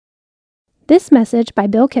This message by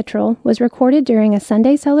Bill Kittrell was recorded during a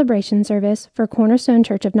Sunday celebration service for Cornerstone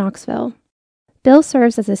Church of Knoxville. Bill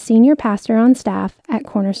serves as a senior pastor on staff at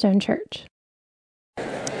Cornerstone Church.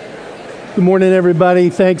 Good morning, everybody.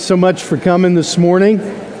 Thanks so much for coming this morning.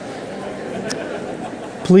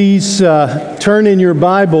 Please turn in your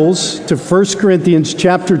Bibles to 1 Corinthians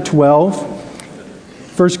chapter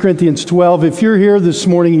 12. 1 Corinthians 12. If you're here this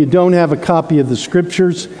morning, you don't have a copy of the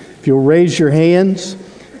Scriptures, if you'll raise your hands,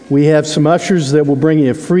 we have some ushers that will bring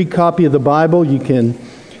you a free copy of the Bible you can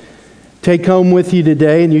take home with you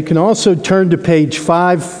today. And you can also turn to page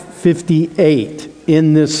 558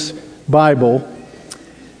 in this Bible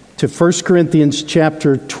to 1 Corinthians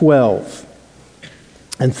chapter 12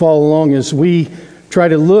 and follow along as we try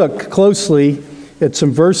to look closely at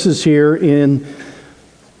some verses here in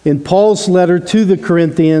Paul's letter to the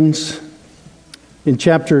Corinthians in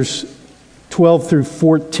chapters 12 through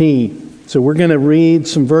 14. So we're going to read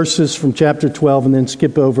some verses from chapter 12 and then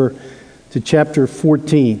skip over to chapter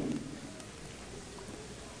 14.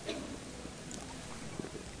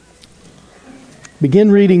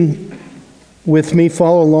 Begin reading with me,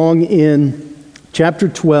 follow along in chapter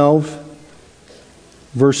 12,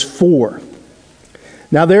 verse 4.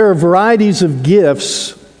 Now there are varieties of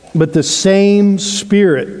gifts, but the same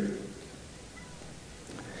Spirit.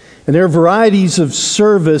 And there are varieties of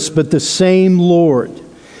service, but the same Lord.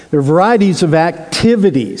 There are varieties of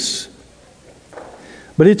activities,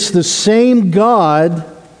 but it's the same God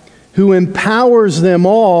who empowers them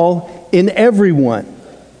all in everyone.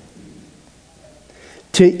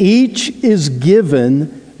 To each is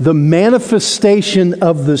given the manifestation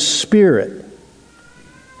of the Spirit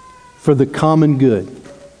for the common good.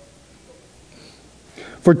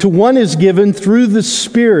 For to one is given through the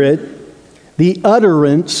Spirit the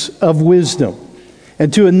utterance of wisdom,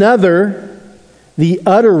 and to another the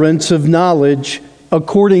utterance of knowledge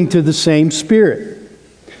according to the same Spirit.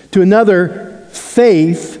 To another,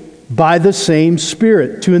 faith by the same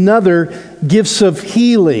Spirit. To another, gifts of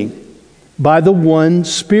healing by the one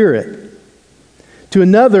Spirit. To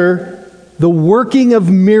another, the working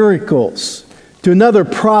of miracles. To another,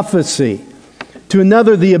 prophecy. To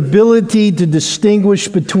another, the ability to distinguish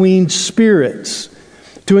between spirits.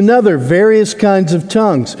 To another, various kinds of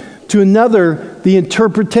tongues. To another, the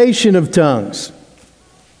interpretation of tongues.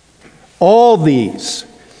 All these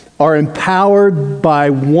are empowered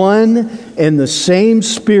by one and the same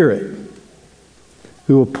Spirit,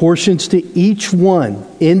 who apportions to each one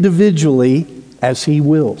individually as He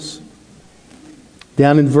wills.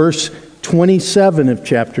 Down in verse 27 of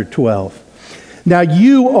chapter 12. Now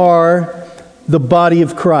you are the body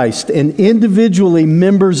of Christ and individually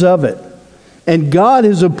members of it. And God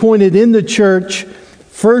has appointed in the church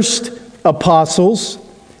first apostles,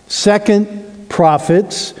 second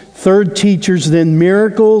prophets, third teachers, then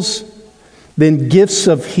miracles, then gifts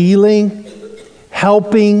of healing,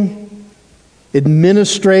 helping,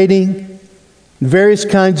 administrating, various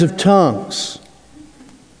kinds of tongues.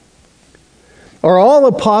 Are all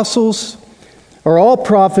apostles, are all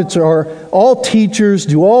prophets, are all teachers,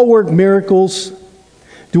 do all work miracles?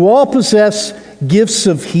 Do all possess gifts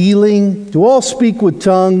of healing? Do all speak with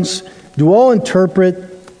tongues? Do all interpret?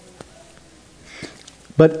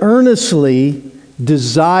 But earnestly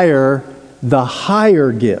desire the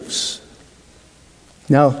higher gifts.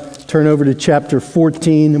 Now turn over to chapter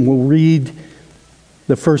 14 and we'll read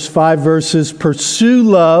the first 5 verses. Pursue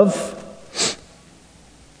love.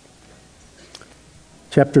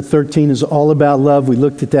 Chapter 13 is all about love. We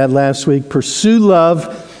looked at that last week. Pursue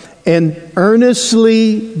love and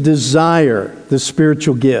earnestly desire the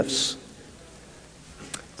spiritual gifts,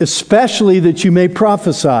 especially that you may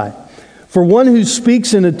prophesy. For one who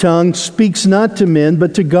speaks in a tongue speaks not to men,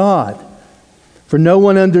 but to God. For no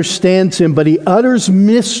one understands him, but he utters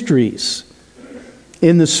mysteries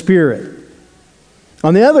in the Spirit.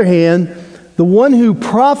 On the other hand, the one who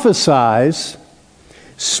prophesies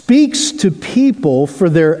speaks to people for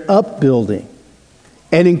their upbuilding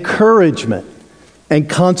and encouragement and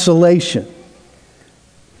consolation.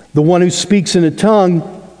 The one who speaks in a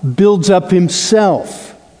tongue builds up himself.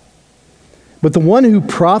 But the one who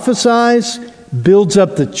prophesies builds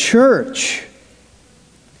up the church.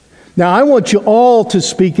 Now, I want you all to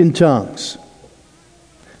speak in tongues,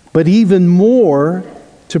 but even more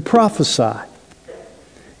to prophesy.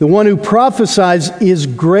 The one who prophesies is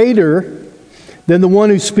greater than the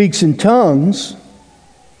one who speaks in tongues,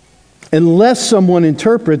 unless someone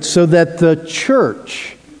interprets, so that the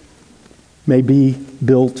church may be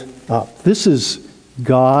built up. This is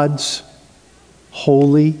God's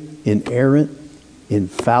holy, inerrant,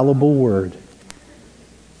 infallible word.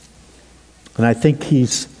 And I think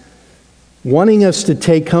He's wanting us to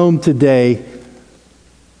take home today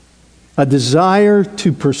a desire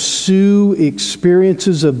to pursue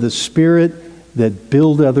experiences of the Spirit that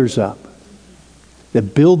build others up,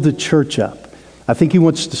 that build the church up. I think He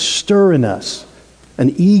wants to stir in us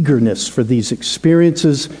an eagerness for these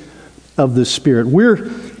experiences of the Spirit.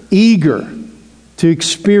 We're eager to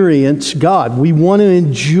experience God. We want to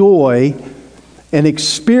enjoy an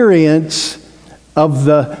experience of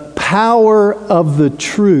the power of the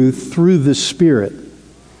truth through the Spirit.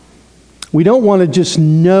 We don't want to just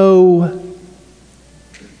know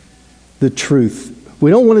the truth. We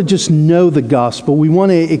don't want to just know the gospel. We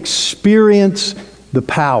want to experience the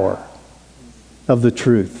power of the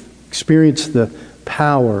truth. Experience the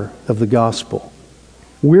power of the gospel.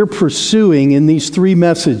 We're pursuing in these 3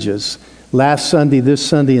 messages, last Sunday, this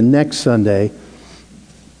Sunday, and next Sunday,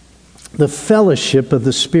 the fellowship of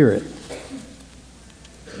the Spirit.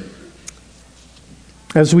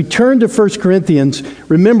 As we turn to 1 Corinthians,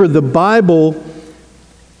 remember the Bible,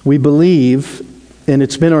 we believe, and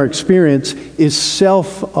it's been our experience, is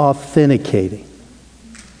self-authenticating.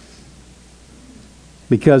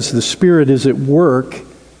 Because the Spirit is at work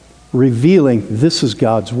revealing this is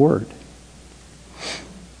God's Word.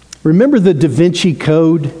 Remember the Da Vinci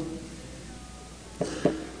Code?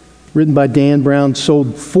 Written by Dan Brown,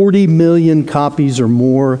 sold 40 million copies or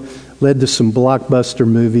more, led to some blockbuster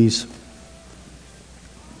movies.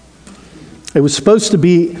 It was supposed to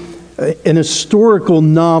be an historical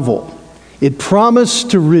novel. It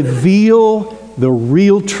promised to reveal the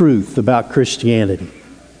real truth about Christianity.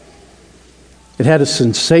 It had a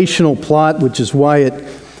sensational plot, which is why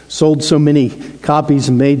it sold so many copies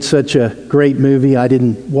and made such a great movie. I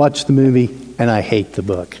didn't watch the movie, and I hate the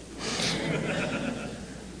book.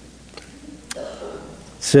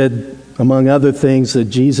 Said, among other things, that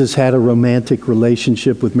Jesus had a romantic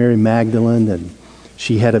relationship with Mary Magdalene and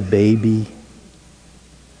she had a baby.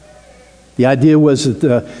 The idea was that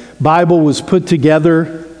the Bible was put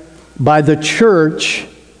together by the church,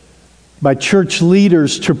 by church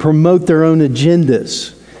leaders to promote their own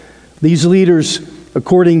agendas. These leaders,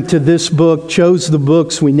 according to this book, chose the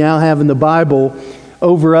books we now have in the Bible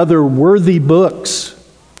over other worthy books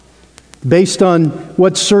based on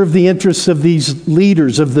what served the interests of these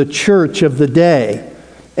leaders of the church of the day.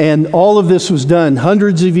 And all of this was done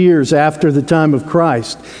hundreds of years after the time of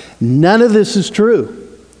Christ. None of this is true.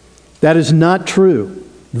 That is not true.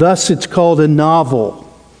 Thus, it's called a novel.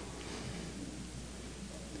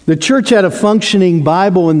 The church had a functioning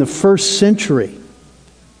Bible in the 1st century.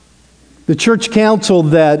 The church council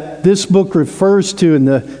that this book refers to in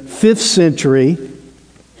the 5th century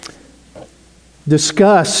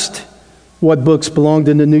discussed what books belonged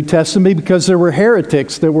in the New Testament because there were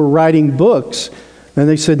heretics that were writing books. And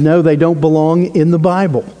they said, no, they don't belong in the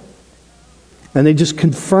Bible. And they just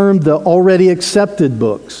confirmed the already accepted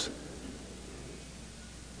books.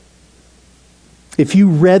 If you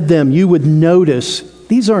read them, you would notice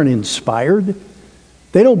these aren't inspired.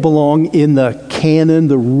 They don't belong in the canon,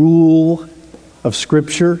 the rule of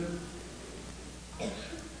Scripture.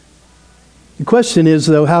 The question is,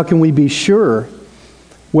 though, how can we be sure?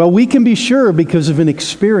 Well, we can be sure because of an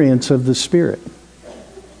experience of the Spirit.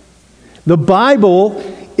 The Bible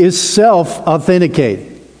is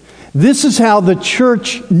self-authenticating. This is how the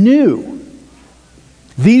church knew.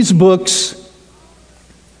 These books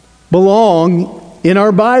belong in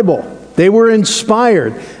our Bible. They were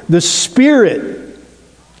inspired. The Spirit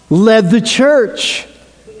led the church.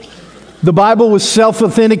 The Bible was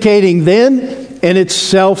self-authenticating then, and it's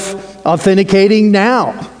self-authenticating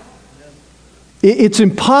now. It's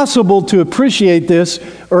impossible to appreciate this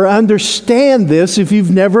or understand this if you've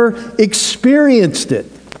never experienced it.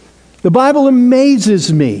 The Bible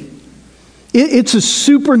amazes me. It's a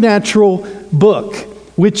supernatural book,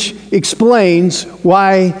 which explains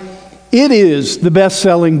why it is the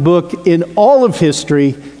best-selling book in all of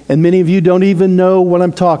history, and many of you don't even know what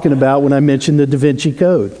I'm talking about when I mention the Da Vinci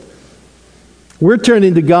Code. We're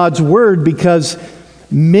turning to God's Word because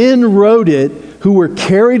men wrote it who were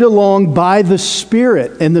carried along by the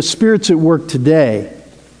Spirit, and the Spirit's at work today,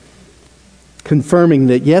 confirming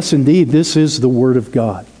that, yes, indeed, this is the Word of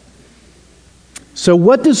God. So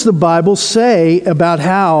what does the Bible say about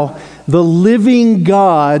how the living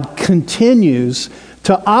God continues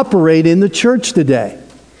to operate in the church today?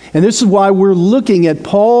 And this is why we're looking at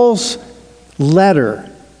Paul's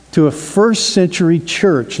letter to a first century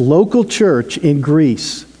church, local church in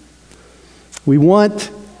Greece. We want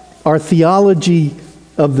our theology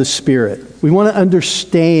of the Spirit. We want to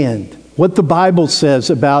understand what the Bible says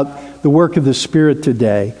about the work of the Spirit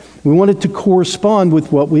today. We want it to correspond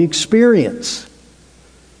with what we experience.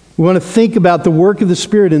 We want to think about the work of the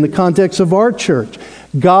Spirit in the context of our church.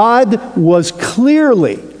 God was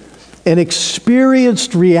clearly an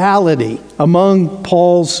experienced reality among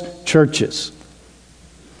Paul's churches.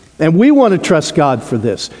 And we want to trust God for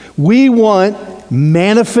this. We want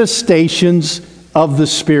manifestations of the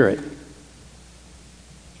Spirit.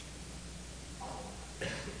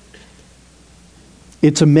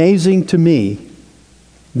 It's amazing to me,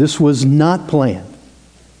 this was not planned,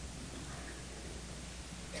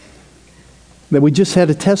 that we just had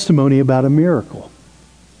a testimony about a miracle.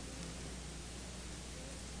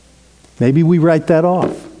 Maybe we write that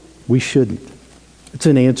off. We shouldn't. It's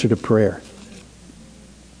an answer to prayer.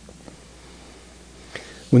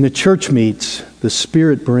 When the church meets, the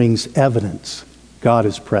Spirit brings evidence God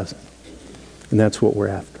is present. And that's what we're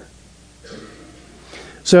after.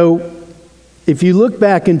 So, if you look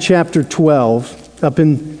back in chapter 12, up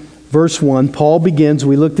in verse 1, Paul begins,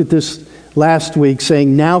 we looked at this last week,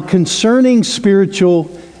 saying, now concerning spiritual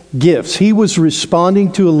gifts. He was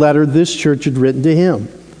responding to a letter this church had written to him.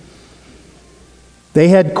 They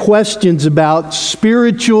had questions about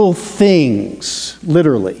spiritual things,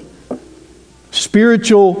 literally.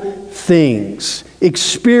 Spiritual things,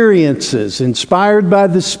 experiences inspired by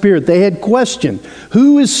the Spirit. They had questioned,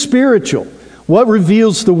 who is spiritual? What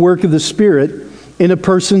reveals the work of the Spirit in a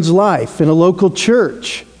person's life, in a local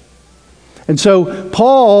church? And so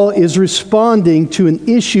Paul is responding to an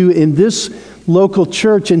issue in this local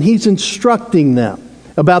church, and he's instructing them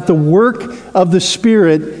about the work of the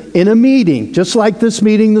Spirit in a meeting, just like this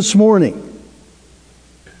meeting this morning.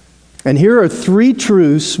 And here are three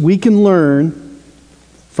truths we can learn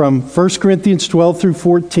from 1 Corinthians 12 through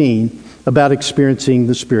 14 about experiencing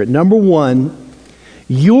the Spirit. Number one,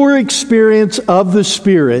 your experience of the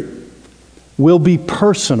Spirit will be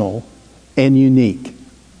personal and unique.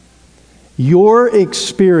 Your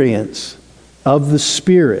experience of the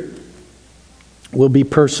Spirit will be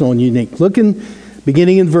personal and unique.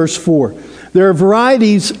 Beginning in verse 4. There are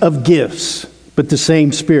varieties of gifts, but the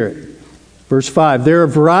same Spirit. Verse 5. There are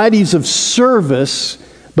varieties of service,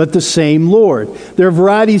 but the same Lord. There are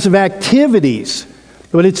varieties of activities,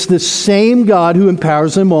 but it's the same God who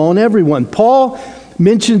empowers them all and everyone. Paul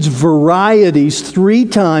mentions varieties 3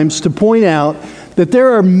 times to point out that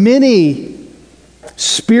there are many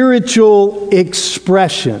spiritual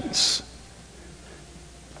expressions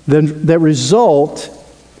that result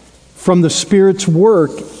from the Spirit's work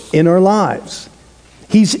in our lives.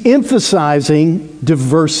 He's emphasizing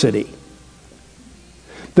diversity.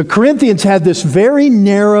 The Corinthians had this very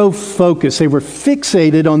narrow focus. They were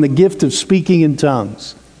fixated on the gift of speaking in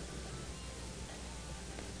tongues.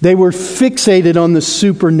 They were fixated on the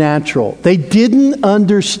supernatural. They didn't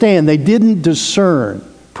understand, they didn't discern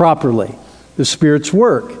properly the Spirit's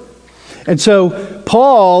work. And so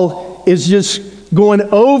Paul is just going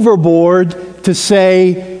overboard to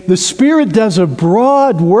say the Spirit does a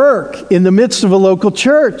broad work in the midst of a local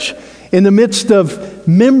church, in the midst of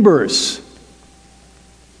members.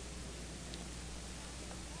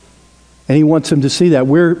 And he wants them to see that.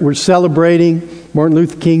 We're celebrating Martin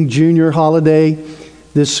Luther King Jr. holiday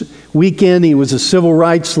this weekend. He was a civil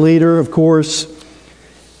rights leader, of course,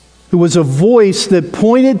 who was a voice that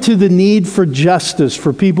pointed to the need for justice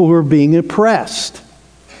for people who are being oppressed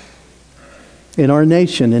in our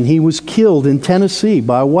nation. And he was killed in Tennessee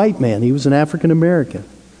by a white man. He was an African American.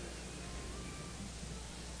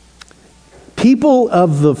 People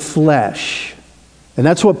of the flesh, and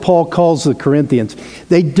that's what Paul calls the Corinthians,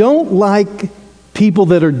 they don't like people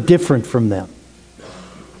that are different from them.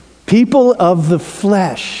 People of the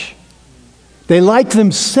flesh. They like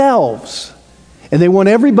themselves, and they want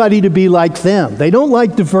everybody to be like them. They don't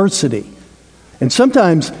like diversity. And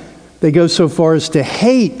sometimes they go so far as to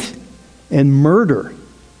hate and murder.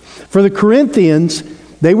 For the Corinthians,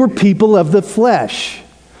 they were people of the flesh,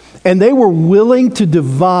 and they were willing to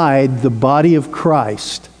divide the body of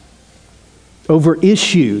Christ over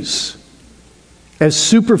issues as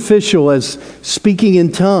superficial as speaking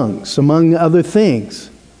in tongues, among other things.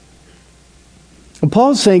 And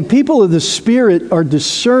Paul's saying people of the Spirit are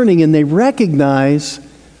discerning, and they recognize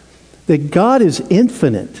that God is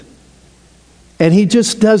infinite. And He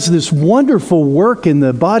just does this wonderful work in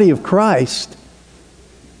the body of Christ.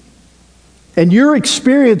 And your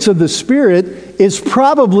experience of the Spirit is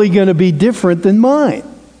probably going to be different than mine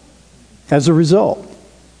as a result.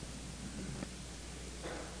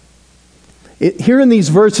 Here in these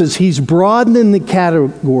verses, he's broadening the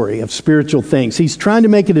category of spiritual things. He's trying to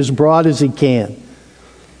make it as broad as he can.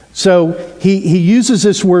 So he uses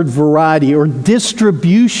this word variety, or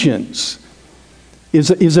distributions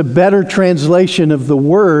is a better translation of the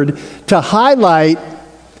word, to highlight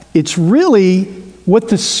it's really what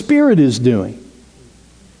the Spirit is doing.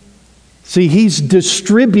 See, He's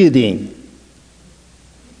distributing.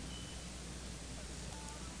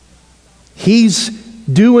 He's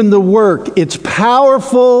doing the work. It's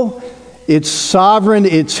powerful. It's sovereign.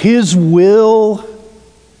 It's His will.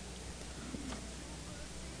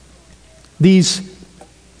 These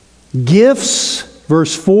gifts,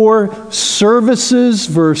 verse 4, services,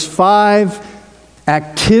 verse 5,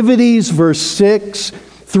 activities, verse 6,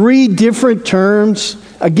 3 different terms.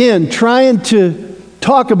 Again, trying to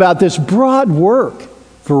talk about this broad work,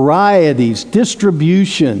 varieties,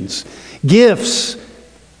 distributions, gifts.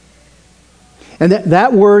 And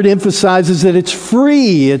that word emphasizes that it's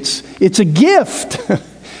free, it's a gift,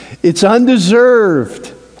 it's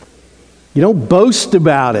undeserved. You don't boast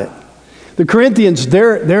about it. The Corinthians,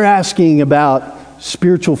 they're asking about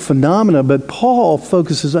spiritual phenomena, but Paul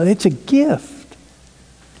focuses on it's a gift.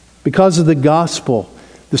 Because of the gospel,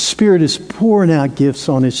 the Spirit is pouring out gifts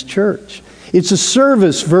on His church. It's a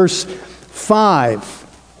service, verse 5.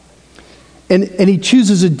 And he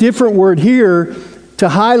chooses a different word here to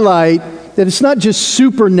highlight that it's not just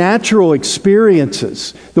supernatural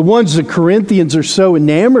experiences, the ones the Corinthians are so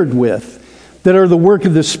enamored with, that are the work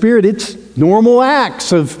of the Spirit. It's normal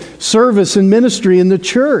acts of service and ministry in the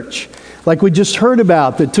church, like we just heard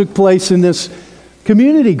about, that took place in this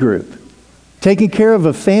community group, taking care of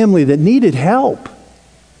a family that needed help.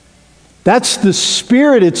 That's the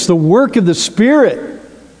Spirit. It's the work of the Spirit.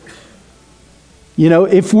 You know,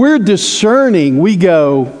 if we're discerning, we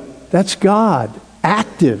go, that's God,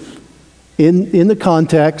 active in the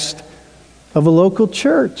context of a local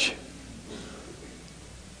church.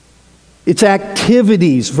 It's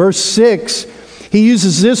activities. Verse 6, he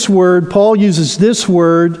uses this word, Paul uses this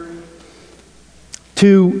word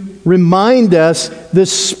to remind us the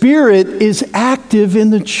Spirit is active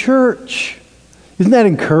in the church. Isn't that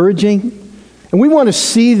encouraging? And we want to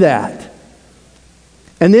see that.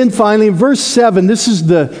 And then finally, in verse 7, this is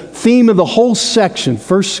the theme of the whole section,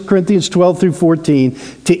 1 Corinthians 12 through 14.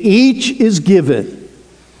 To each is given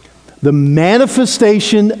the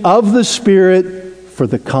manifestation of the Spirit for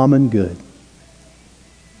the common good.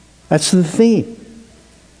 That's the theme.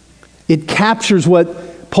 It captures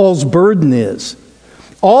what Paul's burden is.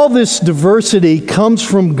 All this diversity comes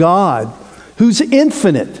from God, who's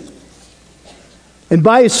infinite. And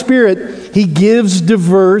by His Spirit, He gives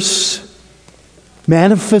diverse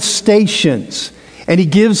manifestations. And He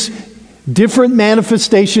gives different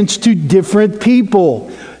manifestations to different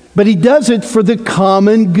people. But He does it for the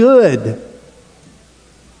common good.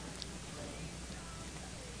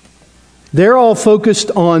 They're all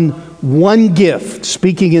focused on one gift,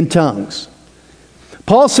 speaking in tongues.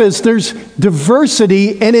 Paul says there's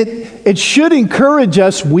diversity, and it should encourage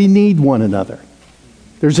us. We need one another.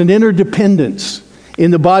 There's an interdependence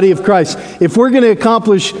in the body of Christ. If we're going to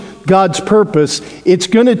accomplish God's purpose, it's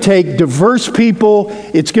going to take diverse people.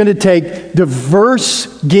 It's going to take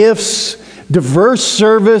diverse gifts, diverse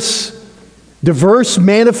service, diverse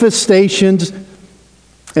manifestations.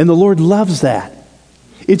 And the Lord loves that.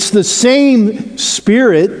 It's the same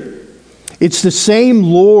Spirit. It's the same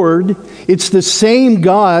Lord. It's the same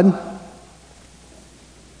God.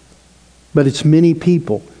 But it's many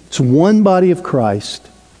people. It's one body of Christ.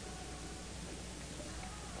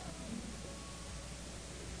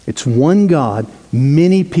 It's one God,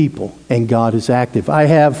 many people, and God is active. I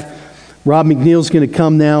have Rob McNeil's going to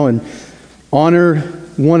come now and honor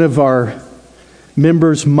one of our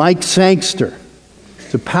members, Mike Sangster.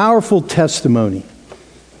 It's a powerful testimony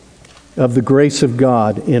of the grace of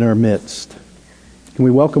God in our midst. Can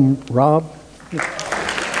we welcome Rob?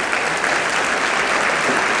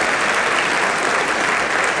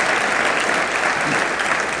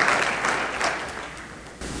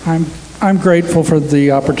 I'm grateful for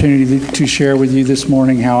the opportunity to share with you this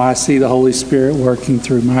morning how I see the Holy Spirit working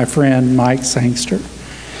through my friend Mike Sangster.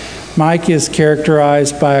 Mike is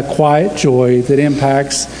characterized by a quiet joy that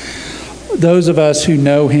impacts those of us who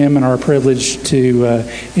know him and are privileged to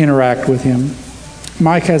interact with him.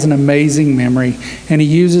 Mike has an amazing memory, and he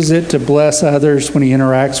uses it to bless others when he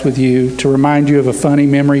interacts with you, to remind you of a funny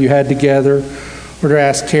memory you had together, or to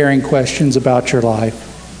ask caring questions about your life.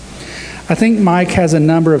 I think Mike has a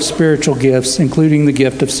number of spiritual gifts, including the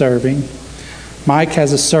gift of serving. Mike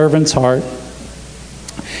has a servant's heart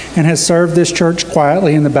and has served this church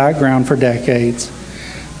quietly in the background for decades.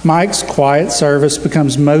 Mike's quiet service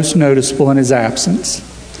becomes most noticeable in his absence.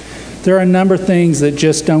 There are a number of things that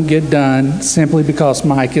just don't get done simply because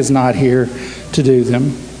Mike is not here to do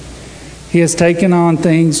them. He has taken on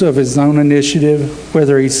things of his own initiative,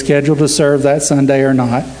 whether he's scheduled to serve that Sunday or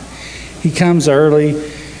not. He comes early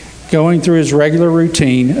going through his regular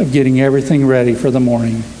routine of getting everything ready for the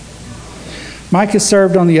morning. Mike has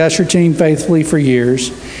served on the usher team faithfully for years.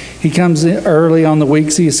 He comes in early on the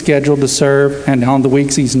weeks he is scheduled to serve and on the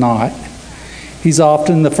weeks he's not. He's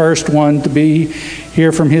often the first one to be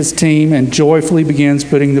here from his team and joyfully begins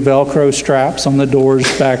putting the Velcro straps on the doors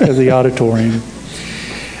back of the auditorium,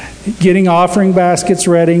 getting offering baskets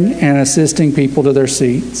ready and assisting people to their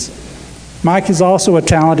seats. Mike is also a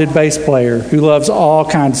talented bass player who loves all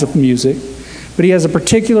kinds of music, but he has a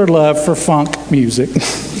particular love for funk music.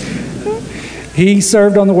 He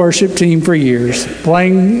served on the worship team for years,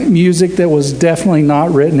 playing music that was definitely not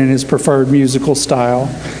written in his preferred musical style,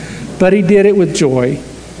 but he did it with joy.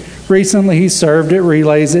 Recently, he served at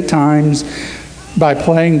relays at times by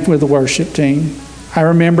playing with the worship team. I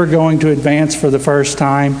remember going to Advance for the first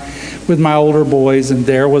time with my older boys, and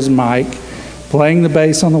there was Mike playing the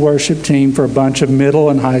bass on the worship team for a bunch of middle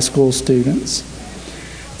and high school students.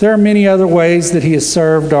 There are many other ways that he has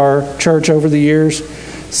served our church over the years,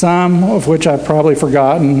 some of which I've probably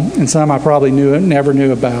forgotten, and some I probably never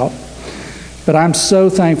knew about. But I'm so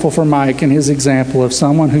thankful for Mike and his example of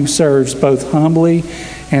someone who serves both humbly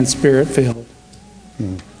and spirit-filled.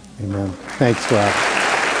 Amen. Thanks, Rob.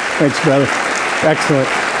 Thanks, brother. Excellent.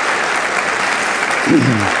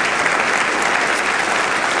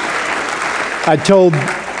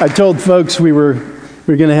 I told folks we were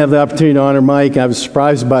going to have the opportunity to honor Mike. I was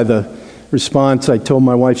surprised by the response. I told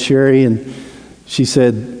my wife, Sherry, and she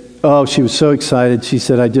said, oh, she was so excited. She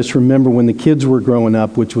said, I just remember when the kids were growing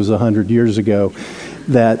up, which was 100 years ago,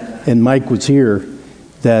 and Mike was here,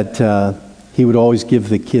 that he would always give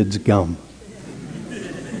the kids gum.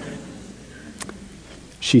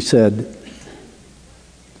 She said,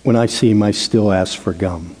 when I see him, I still ask for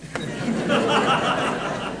gum.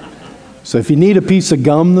 So if you need a piece of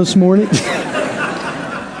gum this morning,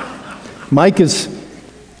 Mike is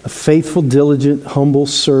a faithful, diligent, humble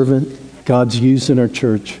servant God's used in our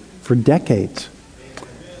church for decades.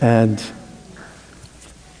 And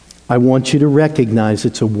I want you to recognize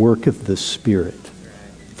it's a work of the Spirit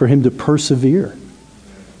for him to persevere.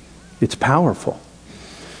 It's powerful.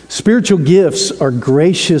 Spiritual gifts are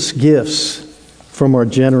gracious gifts from our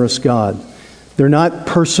generous God. They're not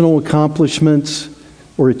personal accomplishments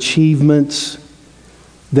or achievements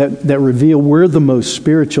that reveal we're the most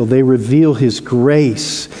spiritual. They reveal His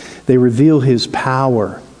grace. They reveal His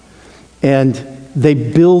power. And they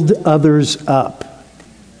build others up.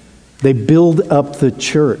 They build up the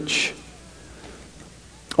church.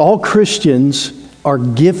 All Christians are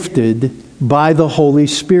gifted by the Holy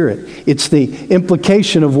Spirit. It's the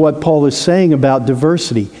implication of what Paul is saying about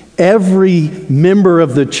diversity. Every member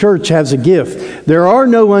of the church has a gift. There are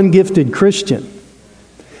no ungifted Christians.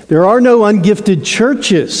 There are no ungifted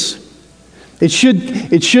churches. It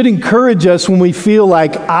should encourage us when we feel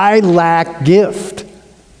like I lack gift.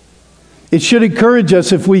 It should encourage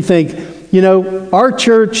us if we think, our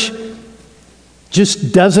church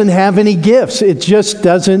just doesn't have any gifts. It just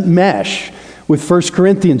doesn't mesh with 1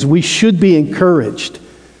 Corinthians. We should be encouraged.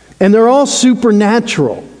 And they're all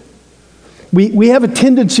supernatural. We have a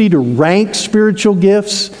tendency to rank spiritual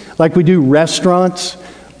gifts like we do restaurants.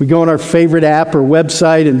 We go on our favorite app or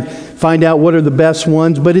website and find out what are the best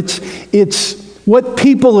ones. But it's what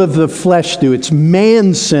people of the flesh do. It's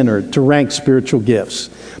man-centered to rank spiritual gifts.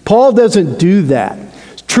 Paul doesn't do that.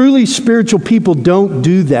 Truly spiritual people don't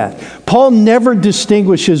do that. Paul never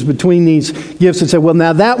distinguishes between these gifts and says, well,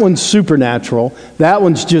 now that one's supernatural. That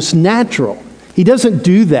one's just natural. He doesn't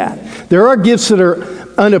do that. There are gifts that are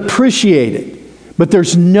unappreciated, but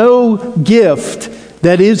there's no gift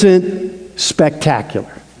that isn't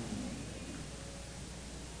spectacular.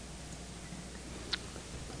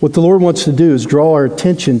 What the Lord wants to do is draw our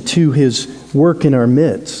attention to His work in our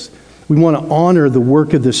midst. We want to honor the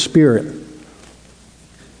work of the Spirit.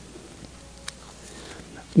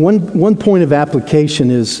 One point of application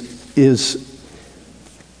is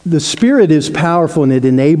the Spirit is powerful and it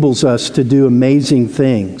enables us to do amazing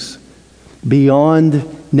things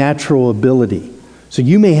beyond natural ability. So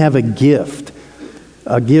you may have a gift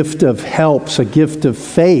of helps, a gift of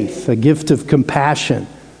faith, a gift of compassion,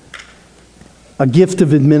 a gift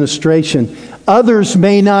of administration. Others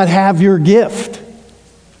may not have your gift.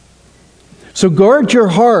 So guard your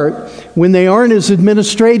heart when they aren't as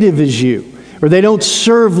administrative as you, or they don't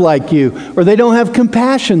serve like you, or they don't have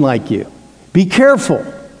compassion like you. Be careful.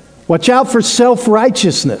 Watch out for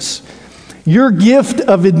self-righteousness. Your gift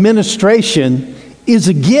of administration is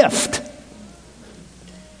a gift.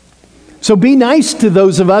 So be nice to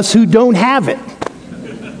those of us who don't have it.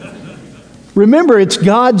 Remember, it's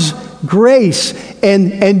God's grace,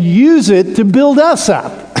 and use it to build us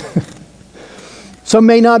up. Some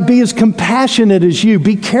may not be as compassionate as you.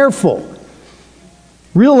 Be careful.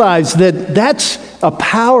 Realize that that's a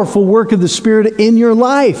powerful work of the Spirit in your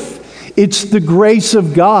life. It's the grace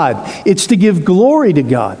of God. It's to give glory to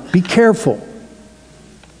God. Be careful.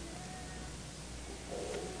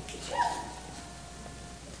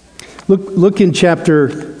 Look in chapter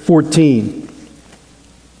 14.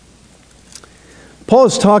 Paul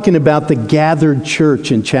is talking about the gathered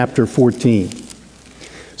church in chapter 14.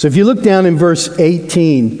 So if you look down in verse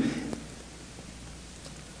 18,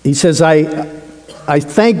 he says, I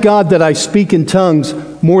thank God that I speak in tongues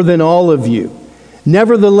more than all of you.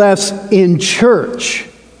 Nevertheless, in church,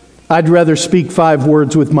 I'd rather speak 5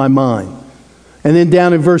 words with my mind. And then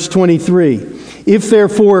down in verse 23, if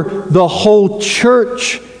therefore the whole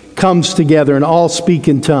church comes together and all speak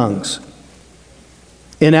in tongues,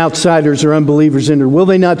 and outsiders or unbelievers enter, will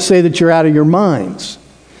they not say that you're out of your minds?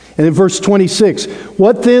 And in verse 26,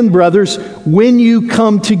 what then, brothers, when you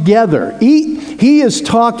come together? He is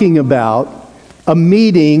talking about a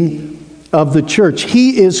meeting of the church.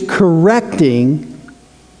 He is correcting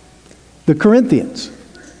the Corinthians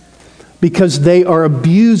because they are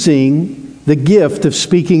abusing the gift of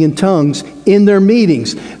speaking in tongues in their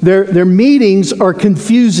meetings. Their meetings are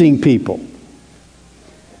confusing people.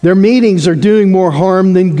 Their meetings are doing more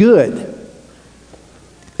harm than good.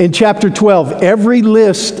 In chapter 12, every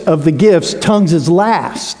list of the gifts, tongues is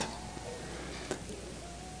last.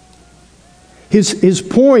 His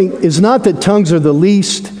point is not that tongues are the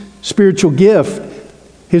least spiritual gift.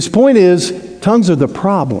 His point is tongues are the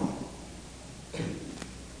problem.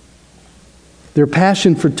 Their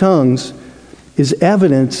passion for tongues is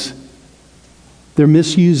evidence they're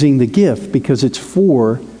misusing the gift because it's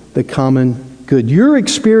for the common good. Your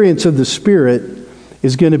experience of the Spirit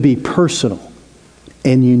is going to be personal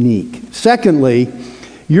and unique. Secondly,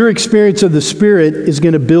 your experience of the Spirit is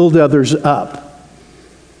going to build others up.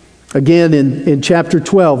 Again, in chapter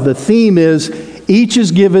 12, the theme is each is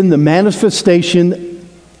given the manifestation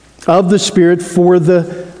of the Spirit for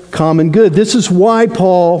the common good. This is why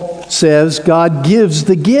Paul says God gives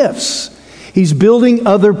the gifts. He's building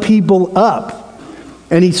other people up.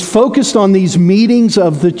 And he's focused on these meetings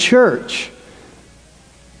of the church.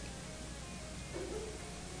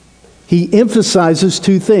 He emphasizes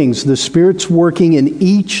 2 things. The Spirit's working in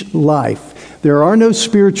each life. There are no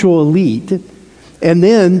spiritual elite. And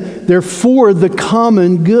then they're for the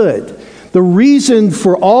common good. The reason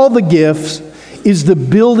for all the gifts is the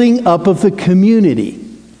building up of the community.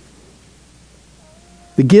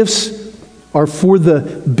 The gifts are for the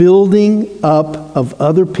building up of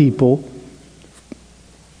other people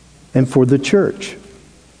and for the church.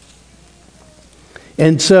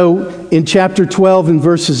 And so in chapter 12 and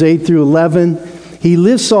verses 8 through 11, he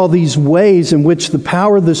lists all these ways in which the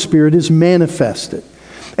power of the Spirit is manifested.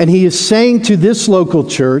 And he is saying to this local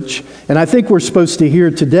church, and I think we're supposed to hear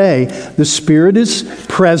today, the Spirit is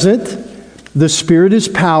present, the Spirit is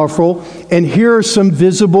powerful, and here are some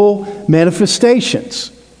visible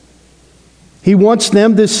manifestations. He wants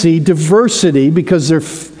them to see diversity because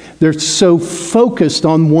they're so focused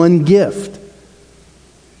on one gift.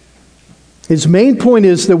 His main point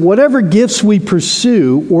is that whatever gifts we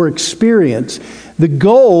pursue or experience, the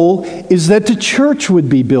goal is that the church would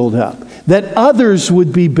be built up, that others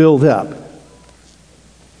would be built up.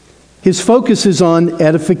 His focus is on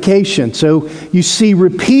edification. So you see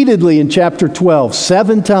repeatedly in chapter 12,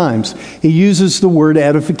 7 times, he uses the word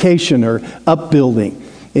edification or upbuilding.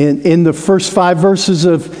 In the first 5 verses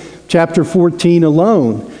of chapter 14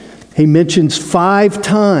 alone, he mentions 5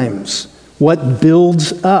 times what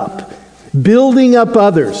builds up. Building up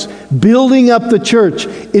others, building up the church.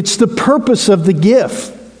 It's the purpose of the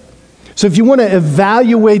gift. So if you want to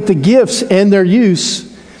evaluate the gifts and their use,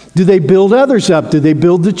 do they build others up? Do they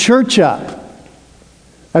build the church up?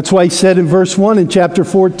 That's why he said in verse 1 in chapter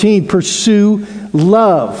 14, pursue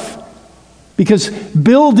love. Because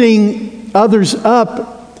building others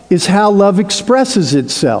up is how love expresses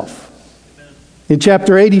itself. In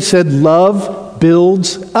chapter 8 he said, love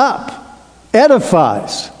builds up,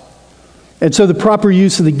 edifies. And so the proper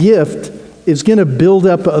use of the gift is going to build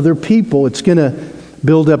up other people. It's going to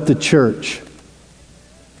build up the church.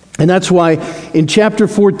 And that's why in chapter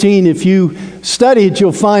 14, if you study it,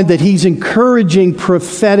 you'll find that he's encouraging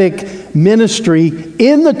prophetic ministry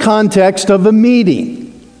in the context of a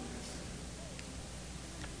meeting.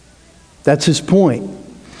 That's his point.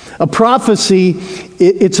 A prophecy,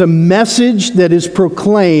 it's a message that is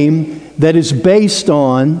proclaimed that is based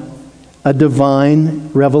on a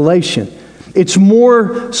divine revelation. It's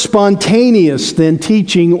more spontaneous than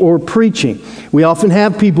teaching or preaching. We often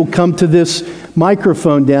have people come to this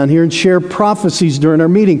microphone down here and share prophecies during our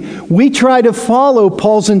meeting. We try to follow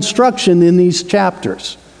Paul's instruction in these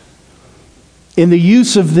chapters. In the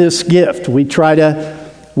use of this gift, we try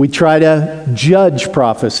to judge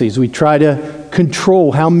prophecies. We try to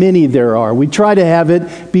control how many there are. We try to have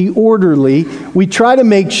it be orderly. We try to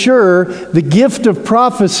make sure the gift of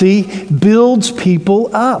prophecy builds people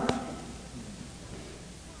up.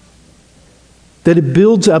 That it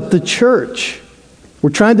builds up the church. We're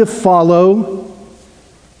trying to follow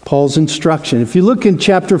Paul's instruction. If you look in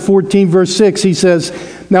chapter 14, verse 6, he says,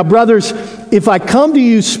 "Now, brothers, if I come to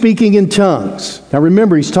you speaking in tongues," now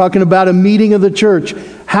remember, he's talking about a meeting of the church,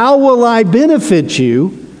 "how will I benefit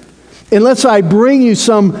you unless I bring you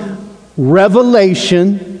some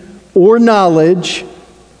revelation or knowledge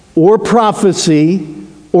or prophecy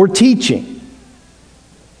or teaching?"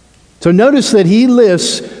 So notice that he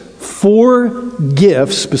lists 4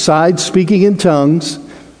 gifts, besides speaking in tongues,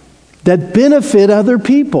 that benefit other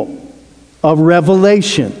people: of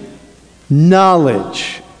revelation,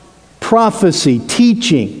 knowledge, prophecy,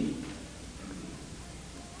 teaching.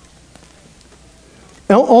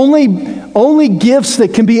 Now, only gifts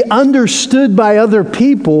that can be understood by other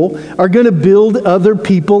people are going to build other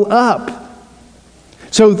people up.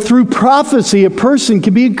 So through prophecy, a person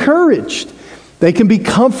can be encouraged. They can be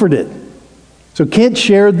comforted. So Kent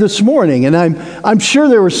shared this morning, and I'm sure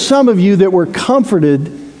there were some of you that were comforted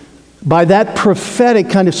by that prophetic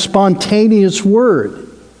kind of spontaneous word.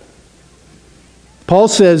 Paul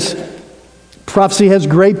says prophecy has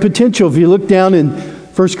great potential. If you look down in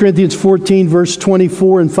 1 Corinthians 14, verse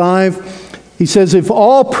 24 and 5, he says, "If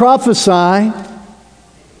all prophesy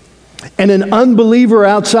and an unbeliever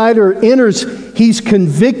outsider enters, he's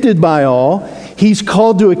convicted by all, he's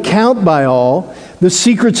called to account by all. The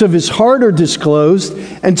secrets of his heart are disclosed,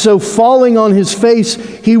 and so falling on his face,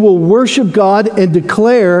 he will worship God and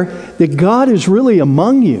declare that God is really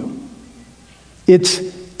among you." It's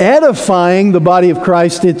edifying the body of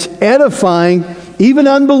Christ. It's edifying even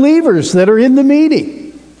unbelievers that are in the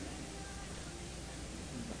meeting.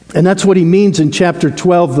 And that's what he means in chapter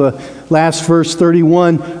 12, the last verse,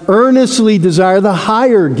 31. "Earnestly desire the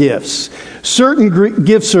higher gifts." Certain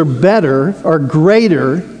gifts are better, are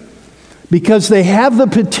greater, because they have the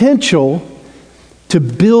potential to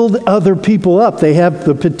build other people up. They have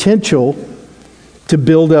the potential to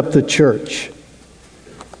build up the church.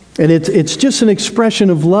 And it's just an expression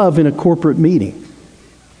of love in a corporate meeting.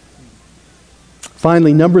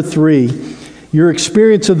 Finally, number 3, your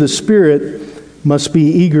experience of the Spirit must be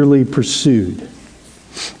eagerly pursued.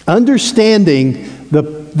 Understanding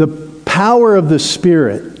the power of the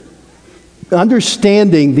Spirit,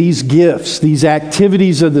 understanding these gifts, these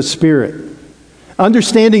activities of the Spirit,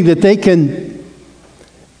 understanding that they can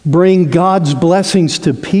bring God's blessings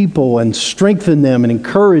to people and strengthen them and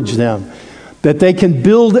encourage them, that they can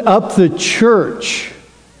build up the church.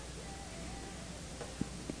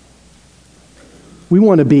 We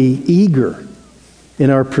want to be eager in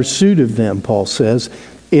our pursuit of them, Paul says,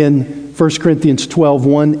 in 1 Corinthians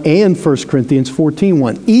 12:1 and 1 Corinthians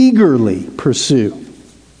 14:1. Eagerly pursue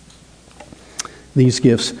these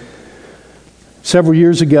gifts. Several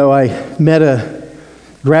years ago, I met a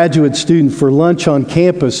graduate student for lunch on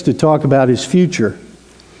campus to talk about his future.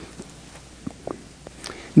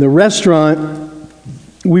 The restaurant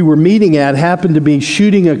we were meeting at happened to be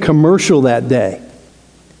shooting a commercial that day.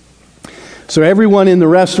 So everyone in the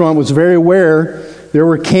restaurant was very aware there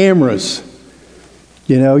were cameras.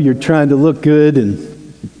 You know, you're trying to look good and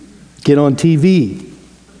get on TV.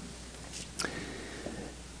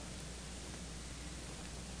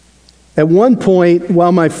 At one point,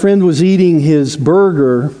 while my friend was eating his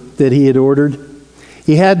burger that he had ordered,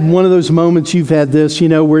 he had one of those moments, you've had this,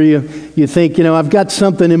 where you think, I've got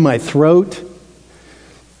something in my throat.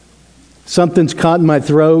 Something's caught in my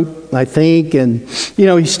throat, I think. And,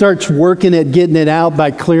 he starts working at getting it out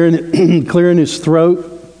by clearing his throat.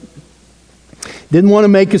 Didn't want to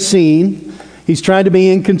make a scene. He's trying to be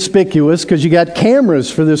inconspicuous because you got cameras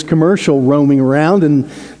for this commercial roaming around, and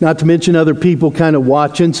not to mention other people kind of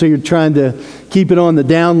watching, so you're trying to keep it on the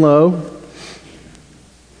down low.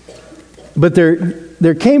 But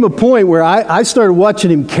there came a point where I started watching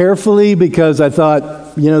him carefully because I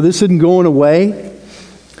thought, this isn't going away.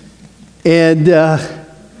 And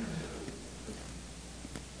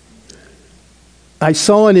I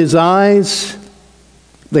saw in his eyes,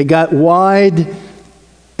 they got wide,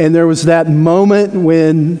 and there was that moment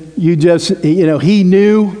when you just, he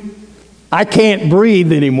knew, I can't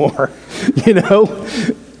breathe anymore.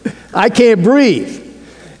 I can't breathe.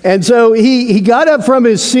 And so he got up from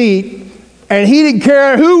his seat, and he didn't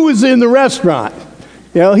care who was in the restaurant.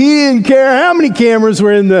 You know, he didn't care how many cameras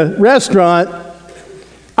were in the restaurant.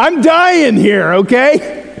 I'm dying here,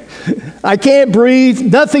 okay? I can't breathe.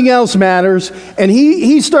 Nothing else matters. And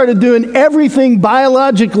he started doing everything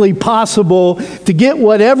biologically possible to get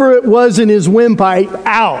whatever it was in his windpipe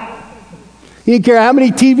out. He didn't care how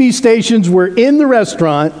many TV stations were in the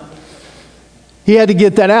restaurant. He had to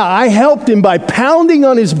get that out. I helped him by pounding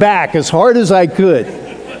on his back as hard as I could,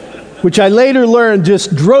 which I later learned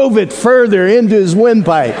just drove it further into his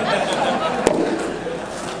windpipe.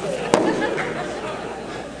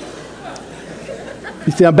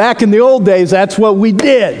 You see, now back in the old days, that's what we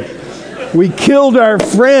did. We killed our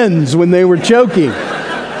friends when they were choking.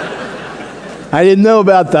 I didn't know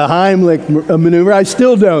about the Heimlich maneuver. I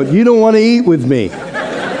still don't. You don't want to eat with me.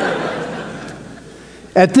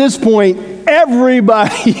 At this point,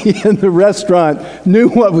 everybody in the restaurant knew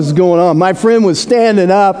what was going on. My friend was standing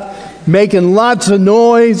up, making lots of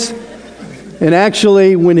noise. And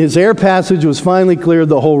actually, when his air passage was finally cleared,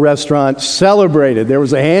 the whole restaurant celebrated. There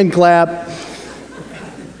was a hand clap.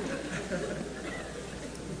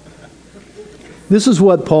 This is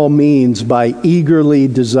what Paul means by eagerly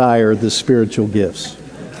desire the spiritual gifts.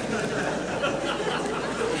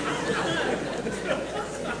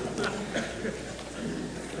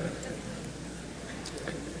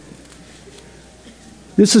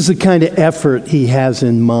 This is the kind of effort he has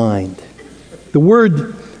in mind. The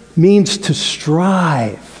word means to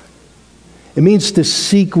strive. It means to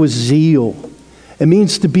seek with zeal. It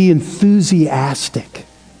means to be enthusiastic,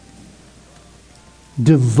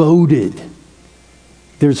 devoted.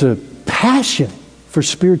 There's a passion for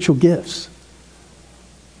spiritual gifts.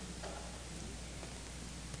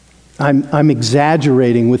 I'm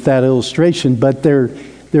exaggerating with that illustration, but there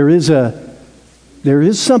is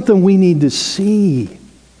something we need to see,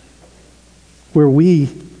 where we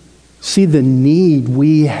see the need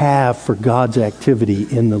we have for God's activity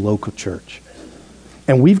in the local church.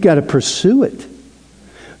 And we've got to pursue it.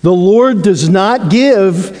 The Lord does not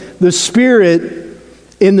give the Spirit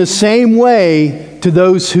in the same way to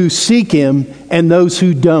those who seek Him and those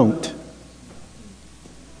who don't.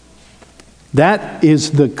 That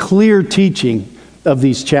is the clear teaching of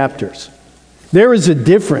these chapters. There is a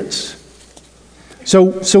difference.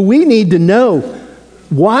 So we need to know,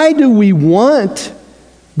 why do we want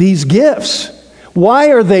these gifts?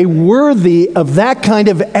 Why are they worthy of that kind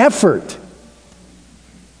of effort?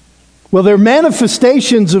 Well, they're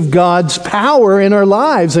manifestations of God's power in our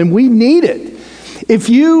lives, and we need it. If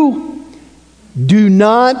you do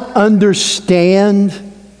not understand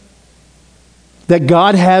that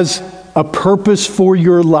God has a purpose for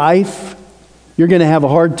your life, you're going to have a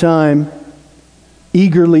hard time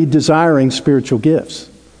eagerly desiring spiritual gifts.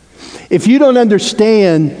 If you don't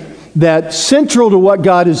understand that central to what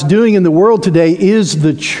God is doing in the world today is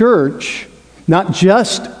the church, not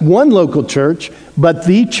just one local church, but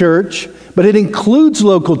the church, but it includes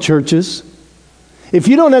local churches. If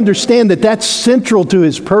you don't understand that that's central to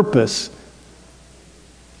His purpose,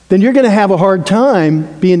 then you're going to have a hard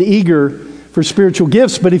time being eager for spiritual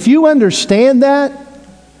gifts. But if you understand that,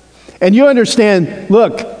 and you understand,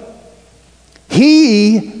 look,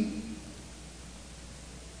 He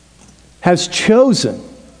has chosen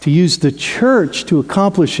to use the church to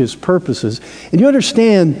accomplish His purposes, and you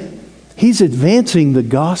understand He's advancing the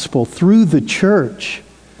gospel through the church,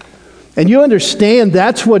 and you understand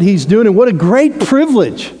that's what He's doing, and what a great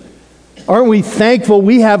privilege. Aren't we thankful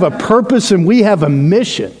we have a purpose and we have a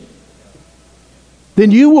mission?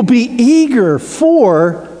 Then you will be eager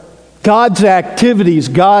for God's activities,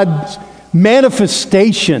 God's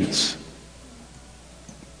manifestations,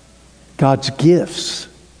 God's gifts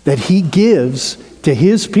that He gives to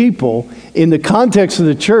His people in the context of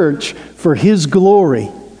the church for His glory.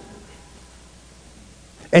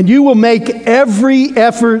 And you will make every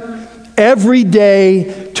effort every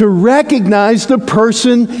day to recognize the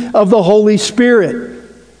person of the Holy Spirit.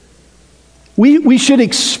 We should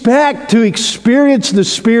expect to experience the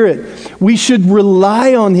Spirit. We should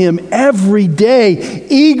rely on Him every day,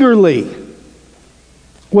 eagerly.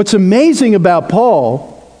 What's amazing about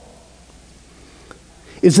Paul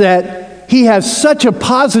is that he has such a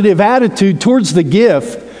positive attitude towards the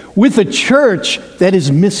gift with a church that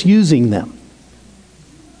is misusing them.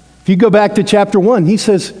 If you go back to chapter 1, he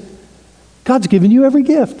says, God's given you every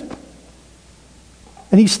gift.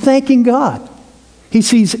 And he's thanking God. He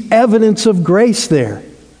sees evidence of grace there.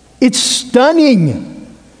 It's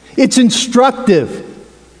stunning. It's instructive.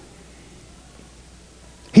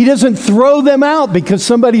 He doesn't throw them out because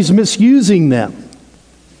somebody's misusing them.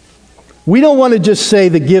 We don't want to just say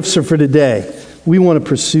the gifts are for today. We want to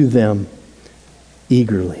pursue them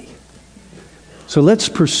eagerly. So let's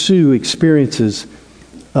pursue experiences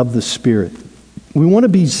of the Spirit. We want to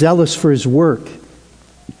be zealous for His work.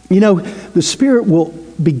 You know, the Spirit will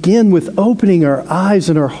begin with opening our eyes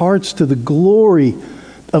and our hearts to the glory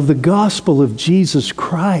of the gospel of Jesus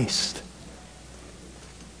Christ.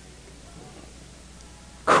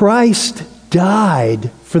 Christ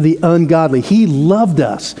died for the ungodly. He loved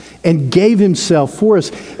us and gave Himself for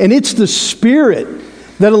us. And it's the Spirit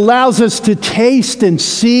that allows us to taste and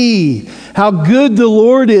see how good the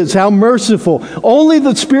Lord is, how merciful. Only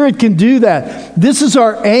the Spirit can do that. This is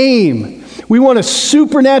our aim. We want a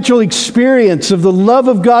supernatural experience of the love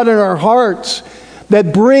of God in our hearts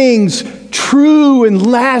that brings true and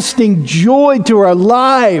lasting joy to our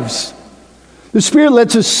lives. The Spirit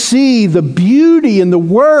lets us see the beauty and the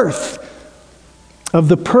worth of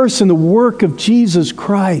the person, the work of Jesus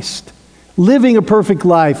Christ, living a perfect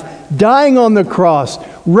life, dying on the cross,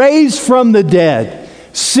 raised from the dead,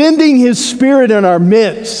 sending His Spirit in our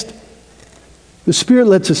midst. The Spirit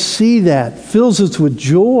lets us see that, fills us with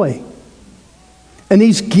joy. And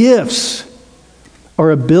these gifts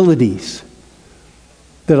are abilities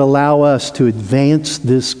that allow us to advance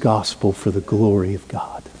this gospel for the glory of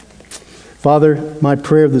God. Father, my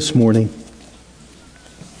prayer this morning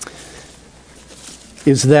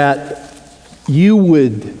is that You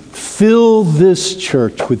would fill this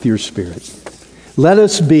church with Your Spirit. Let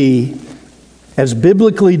us be, as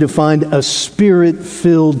biblically defined, a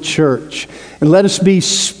Spirit-filled church. And let us be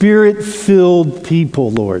Spirit-filled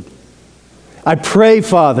people, Lord. I pray,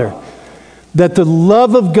 Father, that the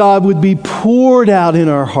love of God would be poured out in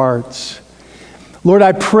our hearts. Lord,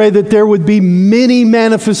 I pray that there would be many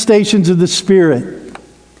manifestations of the Spirit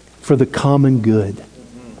for the common good.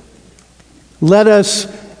 Let us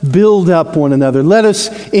build up one another. Let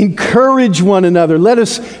us encourage one another. Let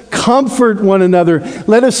us comfort one another.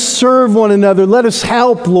 Let us serve one another. Let us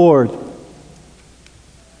help, Lord.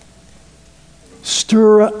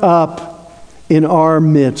 Stir up in our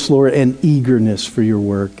midst, Lord, an eagerness for Your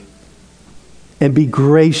work. And be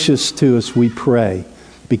gracious to us, we pray,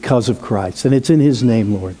 because of Christ. And it's in His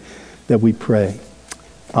name, Lord, that we pray.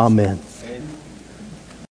 Amen.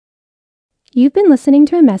 You've been listening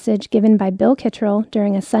to a message given by Bill Kittrell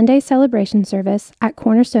during a Sunday celebration service at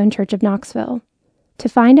Cornerstone Church of Knoxville. To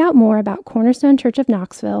find out more about Cornerstone Church of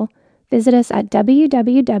Knoxville, visit us at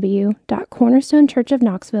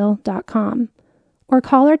www.cornerstonechurchofknoxville.com or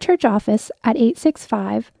call our church office at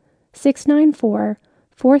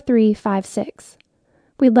 865-694-4356.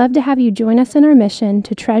 We'd love to have you join us in our mission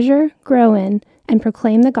to treasure, grow in, and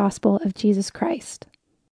proclaim the gospel of Jesus Christ.